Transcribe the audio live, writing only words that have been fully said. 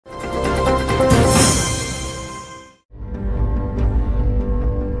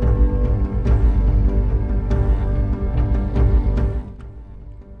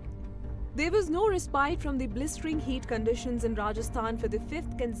respite from the blistering heat conditions in Rajasthan for the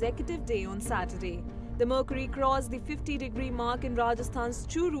 5th consecutive day on Saturday. The mercury crossed the 50-degree mark in Rajasthan's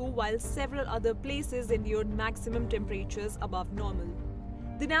Churu, while several other places endured maximum temperatures above normal.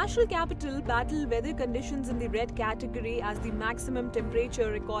 The national capital battled weather conditions in the red category as the maximum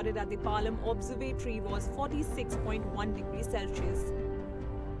temperature recorded at the Palam observatory was 46.1 degrees Celsius.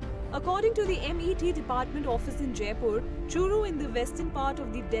 According to the MET department office in Jaipur, Churu in the western part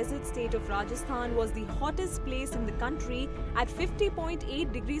of the desert state of Rajasthan was the hottest place in the country at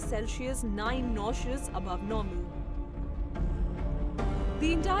 50.8 degrees Celsius, 9 notches above normal.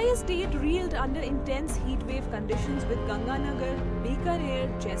 The entire state reeled under intense heatwave conditions, with Ganganagar, Bikaner,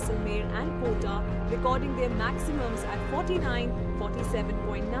 Jaisalmer and Kota recording their maximums at 49,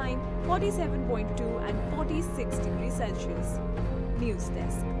 47.9, 47.2 and 46 degrees Celsius. News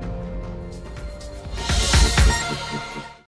Desk.